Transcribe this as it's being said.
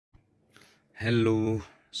Hello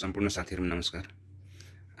सम्पूर्ण साथीहरु नमस्कार।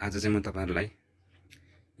 आज चाहिँ म तपाईहरुलाई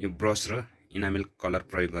यो ब्रश र इनामेल कलर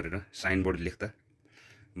प्रयोग गरेर साइनबोर्ड लेख्दा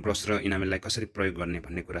ब्रश र इनामेललाई कसरी प्रयोग गर्ने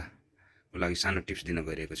भन्ने कुराको लागि सानो टिप्स दिन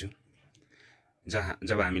गइरहेको छु।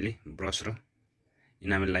 जब हामीले ब्रश र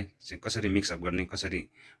इनामेललाई चाहिँ कसरी मिक्स अप गर्ने, कसरी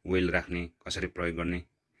वेल राख्ने, कसरी प्रयोग गर्ने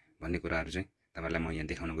भन्ने कुराहरु चाहिँ तपाईहरुलाई म यहाँ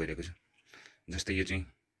देखाउन गइरहेको छु। जस्तै यो चाहिँ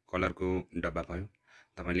कलरको डब्बा भयो।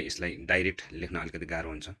 तपाईले यसलाई डाइरेक्ट लेख्न अलिकति गाह्रो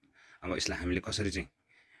हुन्छ। अब यसलाई हामीले कसरी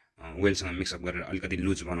चाहिँ वेलसँग मिक्स अप गरेर अलिकति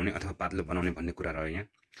लुज बनाउने अथवा पातलो बनाउने भन्ने कुरा रह्यो यहाँ।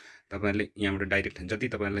 तपाईहरुले यहाँबाट डाइरेक्ट जति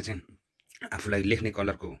तपाईहरुलाई चाहिँ आफुलाई लेख्ने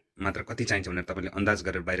कलरको मात्रा कति चाहिन्छ भनेर तपाईले अन्दाज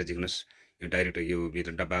गरेर बाहिर झिक्नुस्। यो डाइरेक्ट यो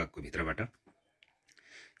भित्र डब्बाको भित्रबाट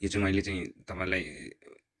यो चाहिँ मैले चाहिँ तपाईलाई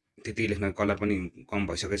त्यति लेख्न कलर पनि कम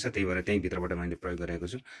भइसकेको छ, त्यही भएर त्यही भित्रबाट मैले प्रयोग गरेको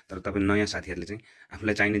छु। तर तपाईं नयाँ साथीहरुले चाहिँ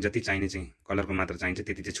आफुलाई चाहिने जति चाहिने चाहिँ कलरको मात्रा चाहिन्छ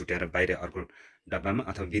त्यति चाहिँ छुट्याएर बाहिर अर्को डब्बामा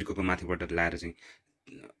अथवा बिर्कोको माथिबाट ल्याएर चाहिँ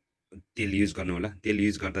तेल युज गर्नु होला। तेल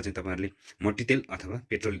युज गर्दा चाहिँ तपाईहरुले मट्टीतेल अथवा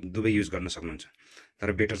पेट्रोल दुवै युज गर्न सक्नुहुन्छ।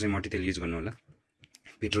 तर बेटर चाहिँ मट्टीतेल युज गर्नु होला।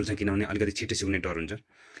 पेट्रोल चाहिँ किनभने अलिकति छिटो सुक्ने डर हुन्छ,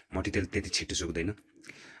 मट्टीतेल त्यति छिटो सुक्दैन।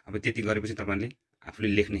 अब त्यति गरेपछि तपाईहरुले आफुले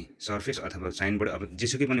लेख्ने सर्फेस अथवा साइनबोर्ड अब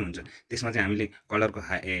जेसुकै पनि हुन्छ त्यसमा चाहिँ हामीले कलरको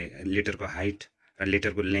लेटरको हाइट र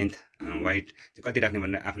लेटरको लेन्थ वाइड कति राख्ने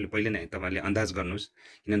भनेर आफुले पहिले नै तपाईहरुले अन्दाज गर्नुस्।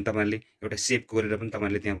 किनभने तपाईहरुले एउटा शेप कोरेर पनि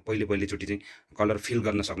तपाईहरुले त्यहाँ पहिले चोटी चाहिँ कलर फिल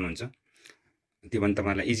गर्न सक्नुहुन्छ। त्यो भने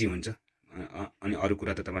तपाईहरुलाई इजी हुन्छ। अनि अरु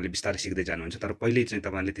कुरा त तपाईहरुले बिस्तारै सिक्दै जानुहुन्छ। तर पहिले चाहिँ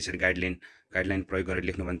तपाईहरुले त्यसरी गाइडलाइन प्रयोग गरेर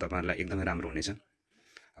लेख्नु भने तपाईहरुलाई एकदमै राम्रो हुनेछ।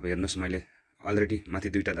 अब हेर्नुस् मैले अलरेडी माथि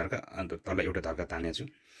दुईटा धर्का अन्त तल एउटा धर्का तानेको छु।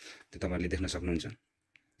 त्यो तपाईहरुले देख्न सक्नुहुन्छ।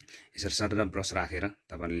 यसरी सधैँ ब्रश राखेर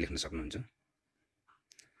तपाईहरुले लेख्न सक्नुहुन्छ।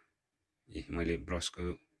 मैले ब्रशको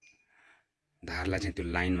धारलाई चाहिँ त्यो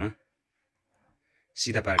लाइनमा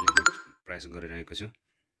सिधा पारेर लेख्ने प्रयास गरिरहेको छु।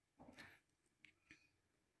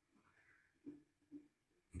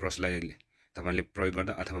 ब्रशलाई तपाईले प्रयोग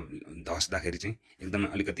गर्दा अथवा धस्दाखेरि चाहिँ एकदमै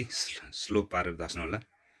अलिकति स्लो पारेर धस्नु होला।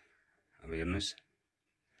 अब हेर्नुस्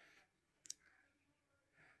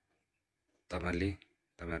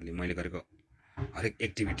तपाईहरुले मैले गरेको हरेक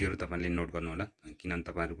एक्टिभिटीहरु तपाईले नोट गर्नु होला। किनभने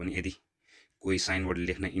तपाईहरु पनि यदि कोही साइनबोर्ड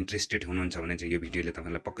लेख्न इन्ट्रेस्टेड हुनुहुन्छ भने चाहिँ यो भिडियोले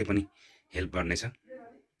तपाईलाई पक्कै पनि हेल्प गर्नेछ।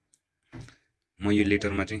 म यो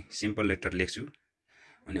लेटरमा चाहिँ सिम्पल लेटर लेख्छु।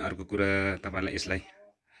 अनि अर्को कुरा तपाईलाई यसलाई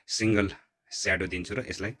सिंगल shado दिन्छु र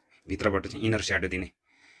यसलाई भित्रबाट चाहिँ इनर shado दिने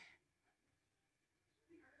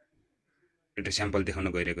एउटा स्याम्पल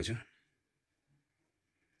देखाउन गइरहेको छु।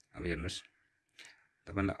 अब हेर्नुस्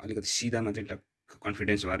तपाईलाई अलिकति सिधामा चाहिँ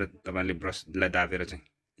कन्फिडेन्स भएर तपाईले ब्रशलाई दाबेर चाहिँ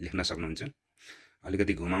लेख्न सक्नुहुन्छ।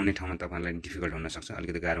 अलिकति घुमाउने ठाउँमा तपाईलाई डिफिकल्ट हुन सक्छ,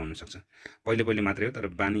 अलिकति गाह्रो हुन सक्छ। पहिले मात्रै हो, तर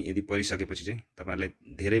बानी यदि परिसकेपछि चाहिँ तपाईलाई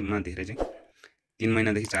धेरैमा धेरै चाहिँ 3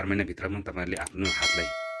 महिनादेखि 4 महिना भित्रमा तपाईहरुले आफ्नो हातलाई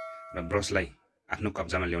र ब्रशलाई आफ्नो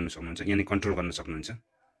कब्जामा ल्याउन सक्नुहुन्छ, यानी कन्ट्रोल गर्न सक्नुहुन्छ।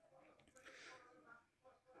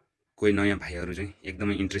 कोही नयाँ भाइहरु चाहिँ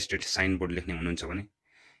एकदमै इन्ट्रेस्टेड साइनबोर्ड लेख्ने हुनुहुन्छ भने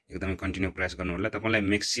एकदमै कन्टिन्यू प्रयास गर्नु होला। तपाईलाई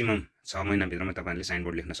म्याक्सिमम 6 महिना भित्रमा तपाईहरुले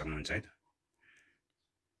साइनबोर्ड लेख्न सक्नुहुन्छ है त।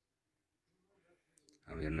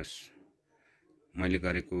 अब हेर्नुस् मैले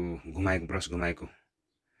गरेको ब्रश घुमाएको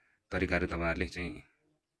तरिकाहरु तपाईहरुले चाहिँ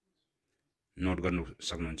नोट गर्नु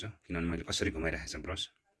सक्नुहुन्छ। किनभने मैले कसरी घुमाइराखेको छु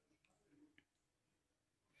ब्रश।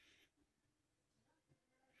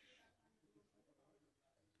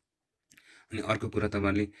 अनि अर्को कुरा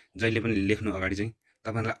तपाईहरुले जहिले पनि लेख्नु अगाडि चाहिँ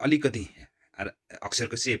तपाईहरुलाई अलिकति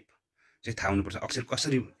अक्षरको शेप चाहिँ थाहा हुनुपर्छ। अक्षर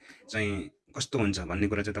कसरी चाहिँ कस्तो हुन्छ भन्ने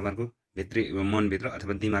कुरा चाहिँ तपाईहरुको भित्री मनभित्र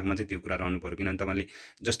अथवा दिमागमा चाहिँ त्यो कुरा रहनु पर्यो। किनभने तपाईले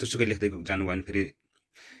जस्तो सुकै लेख्दै जानु भयो भने फेरि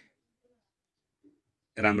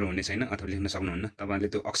राम्रो हुने छैन अथवा लेख्न सक्नुहुन्न। तपाईले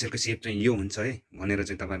त्यो अक्षरको शेप चाहिँ यो हुन्छ है भनेर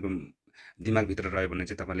चाहिँ तपाईहरुको दिमागभित्र रह्यो भने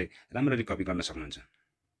चाहिँ तपाईले राम्ररी कपी गर्न सक्नुहुन्छ।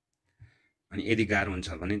 अनि यदि गाह्रो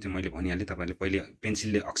हुन्छ भने चाहिँ मैले भनिहालेँ तपाईले पहिले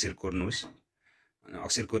पेन्सिलले अक्षर कोर्नुहोस्। अनि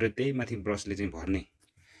अक्षर कोरेर त्यही माथि ब्रशले चाहिँ भर्ने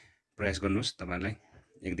प्रयास गर्नुहोस्। तपाईलाई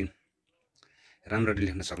एक दिन राम्ररी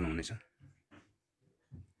लेख्न सक्नुहुनेछ।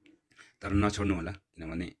 तर नछोड्नु होला,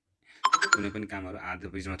 किनभने कुनै पनि कामहरु आधा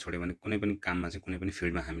बीचमा छोड्यो भने कुनै पनि काममा चाहिँ कुनै पनि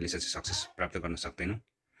फिल्डमा हामीले सक्सेस प्राप्त गर्न सक्दैनौं।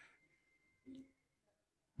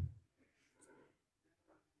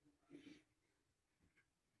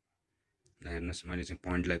 हेर्नुस् मैले चाहिँ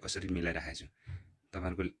पोइन्टलाई कसरी मिलाइराखेको छु।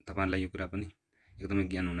 तपाईहरुलाई यो कुरा पनि एकदमै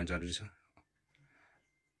ज्ञान हुन जरुरी छ।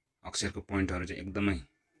 अक्षरको पोइन्टहरु चाहिँ एकदमै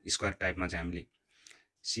स्क्वायर टाइपमा चाहिँ हामीले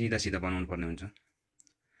सिधा बनाउनु पर्ने हुन्छ।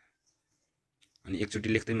 अनि एकचोटी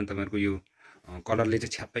लेख्दैमा तपाईहरुको यो कलरले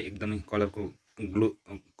चाहिँ छ्याप्पै एकदमै कलरको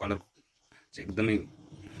चाहिँ एकदमै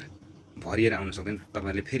भरिएर आउन सक्दैन।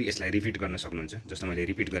 तपाईहरुले फेरि यसलाई रिपिट गर्न सक्नुहुन्छ। जस्तो मैले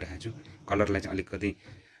रिपिट गरिराखेको छु कलरलाई चाहिँ अलिकति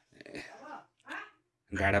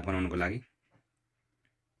गाढा बनाउनको लागि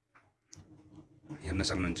हेर्न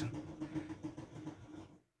सक्नुहुन्छ।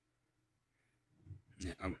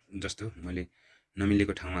 अब जस्तो मैले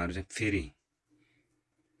नमिलेको ठाउँहरू चाहिँ फेरि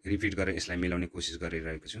रिपिट गरेर यसलाई मिलाउने कोसिस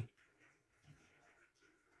गरिरहेको छु।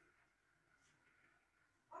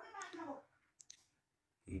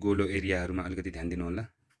 गोलो एरियाहरूमा अलिकति ध्यान दिनु होला,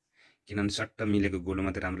 किनभने सट्ट मिलेको गोलो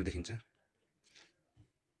मात्रै राम्रो देखिन्छ।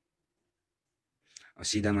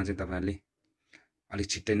 सिधामा चाहिँ तपाईहरुले अलिक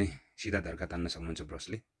छिट्टै नै सिधा धर्का तान्न सक्नुहुन्छ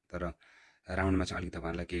ब्रसले, तर राउन्डमा चाहिँ अलिक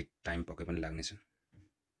तपाईहरुलाई केही टाइम पक्कै पनि लाग्नेछ।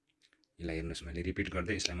 यसलाई हेर्नुस्, मैले रिपिट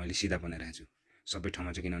गर्दै यसलाई मैले सिधा बनाइरहेको छु सबै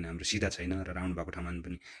ठाउँमा चाहिँ, किनभने हाम्रो सिधा छैन र राउन्ड भएको ठाउँमा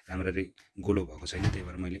पनि राम्ररी गोलो भएको छैन, त्यही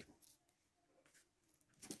भएर मैले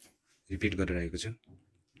रिपिट गरिरहेको छु।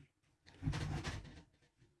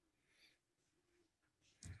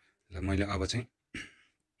 ल मैले अब चाहिँ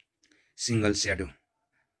सिंगल स्याडो,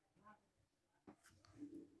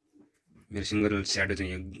 मेरो सिंगल स्याडो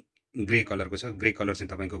चाहिँ यो ग्रे कलरको छ। ग्रे कलर चाहिँ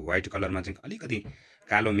तपाईको व्हाइट कलरमा चाहिँ अलिकति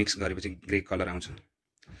कालो मिक्स गरेपछि ग्रे कलर आउँछ,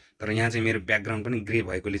 तर यहाँ चाहिँ मेरो ब्याकग्राउन्ड पनि ग्रे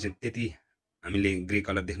भएकोले चाहिँ त्यति हामीले ग्रे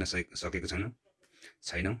कलर देख्न सकेको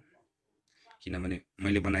छैनौँ, किनभने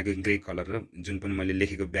मैले बनाएको ग्रे कलर र जुन पनि मैले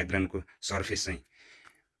लेखेको ब्याकग्राउन्डको सर्फेस चाहिँ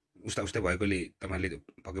उस्तै भएकोले तपाईहरुले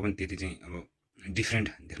पक्कै पनि त्यति चाहिँ अब डिफरेन्ट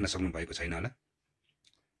देख्न सक्नु भएको छैन होला।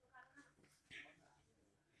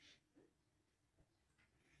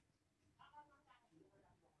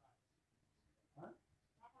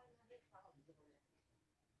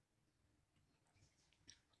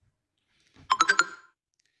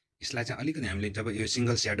 यसलाई चाहिँ अलिकति हामीले जब यो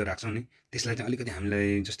सिंगल स्याडो राख्छौं नि, त्यसलाई चाहिँ अलिकति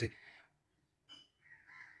हामीलाई जस्तै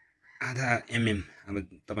आधा एमएम, अब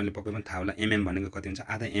तपाईले पक्कै पनि थाहा होला एमएम भनेको कति हुन्छ।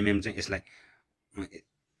 आधा एमएम चाहिँ यसलाई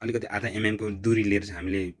अलिकति आधा एमएम को दूरी लिएर चाहिँ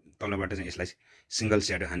हामीले तलबाट चाहिँ यसलाई सिंगल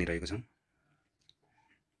स्याडो हानिरहेको छौं।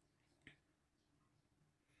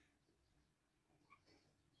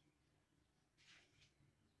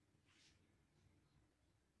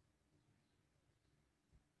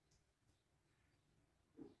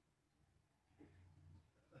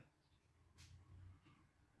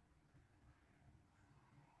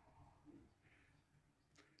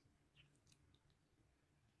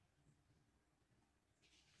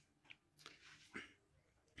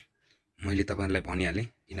 मैले तपाईहरुलाई भनिहालेँ,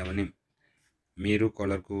 किनभने मेरो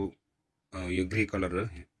कलरको यो ग्रे कलर र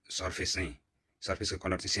सर्फेसको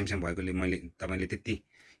कलर चाहिँ सेम भएकोले मैले तपाईले त्यति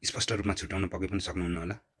स्पष्ट रूपमा छुटाउन पक्कै पनि सक्नुहुन्न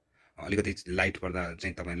होला। अलिकति लाइट पर्दा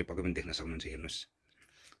चाहिँ तपाईहरुले पक्कै पनि देख्न सक्नुहुन्छ। हेर्नुस्,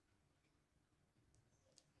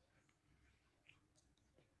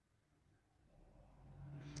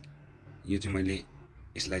 यो चाहिँ मैले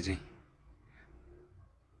यसलाई चाहिँ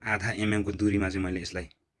आधा एमएम को दूरीमा चाहिँ मैले यसलाई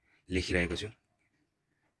लेखिरहेको छु।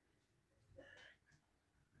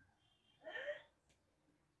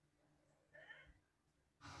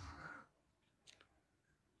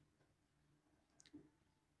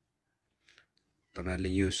 तपाईहरुले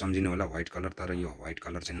यो सम्झिनु होला व्हाइट कलर, तर यो व्हाइट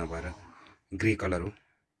कलर चाहिँ नभएर ग्रे कलर हो।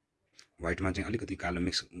 व्हाइटमा चाहिँ अलिकति कालो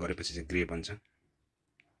मिक्स गरेपछि चाहिँ ग्रे बन्छ।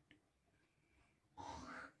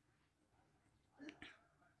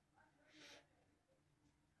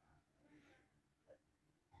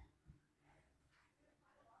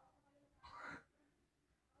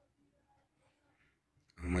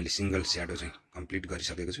 मैले सिंगल स्याडो चाहिँ कम्प्लिट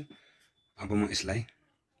गरिसकेको छु। अब म यसलाई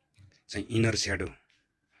चाहिँ इनर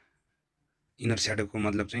स्याडोको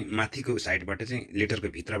मतलब चाहिँ माथिको साइडबाट चाहिँ लेटरको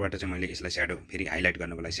भित्रबाट चाहिँ मैले यसलाई स्याडो फेरि हाइलाइट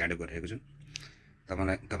गर्नको लागि स्याडो गरिरहेको छु।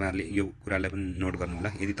 तपाईहरुले यो कुरालाई पनि नोट गर्नु होला।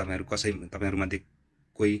 यदि तपाईहरु मध्ये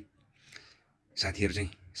कोही साथीहरु चाहिँ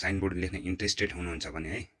साइन बोर्ड लेख्न इन्ट्रेस्टेड हुनुहुन्छ भने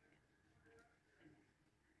है,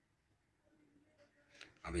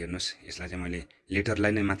 अब हेर्नुस्, यसलाई चाहिँ मैले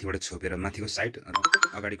लेटरलाई नै माथिबाट छोपेर माथिको साइड र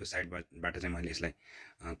अगाडिको साइडबाट चाहिँ मैले यसलाई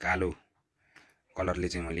कालो कलरले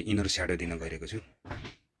चाहिँ मैले इनर स्याडो दिन गइरहेको छु।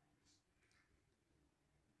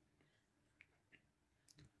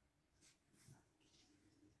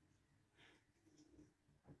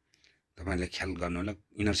 तपाईहरुले ख्याल गर्नु होला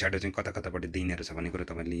इनर स्याडो चाहिँ कताबाट दिने रहेछ भन्ने कुरा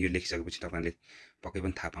तपाईहरुले यो लेखिसकेपछि तपाईहरुले पक्कै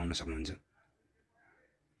पनि थाहा पाउन सक्नुहुन्छ।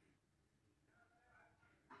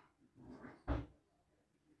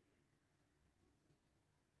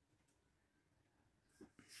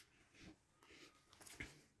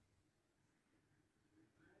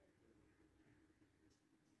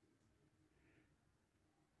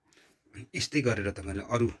 यस्तै गरेर तपाईहरुले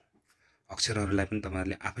अरु अक्षरहरुलाई पनि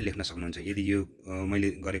तपाईहरुले आफै लेख्न सक्नुहुन्छ। यदि यो मैले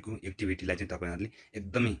गरेको एक्टिभिटीलाई चाहिँ तपाईहरुले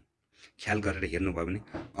एकदमै ख्याल गरेर हेर्नुभयो भने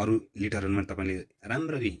अरु लेटरहरुमा तपाईले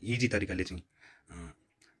राम्ररी इजी तरिकाले चाहिँ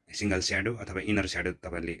सिंगल स्याडो अथवा इनर स्याडो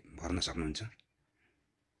तपाईले भर्न सक्नुहुन्छ।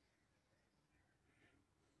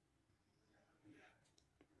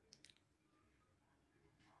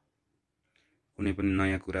 कुनै पनि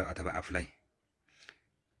नयाँ कुरा अथवा आफुलाई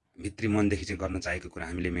भित्री मनदेखि चाहिँ गर्न चाहेको कुरा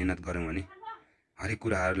हामीले मेहनत गर्यौं भने हरेक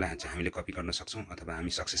कुराहरूलाई चाहिँ हामीले कपी गर्न सक्छौँ अथवा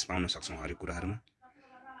हामी सक्सेस पाउन सक्छौँ हरेक कुराहरूमा।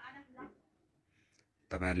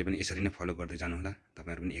 तपाईहरुले पनि यसरी नै फलो गर्दै जानुहोला।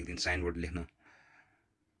 तपाईहरु पनि एक दिन साइनबोर्ड लेख्न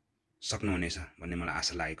सक्नुहुनेछ भन्ने मलाई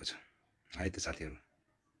आशा लागेको छ। है त साथीहरु।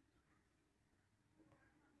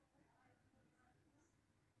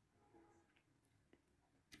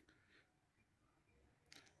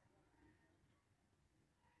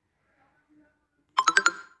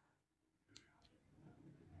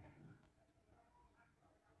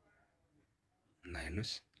 ल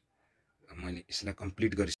हेर्नुस्, मैले यसलाई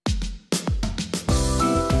कम्प्लिट गरि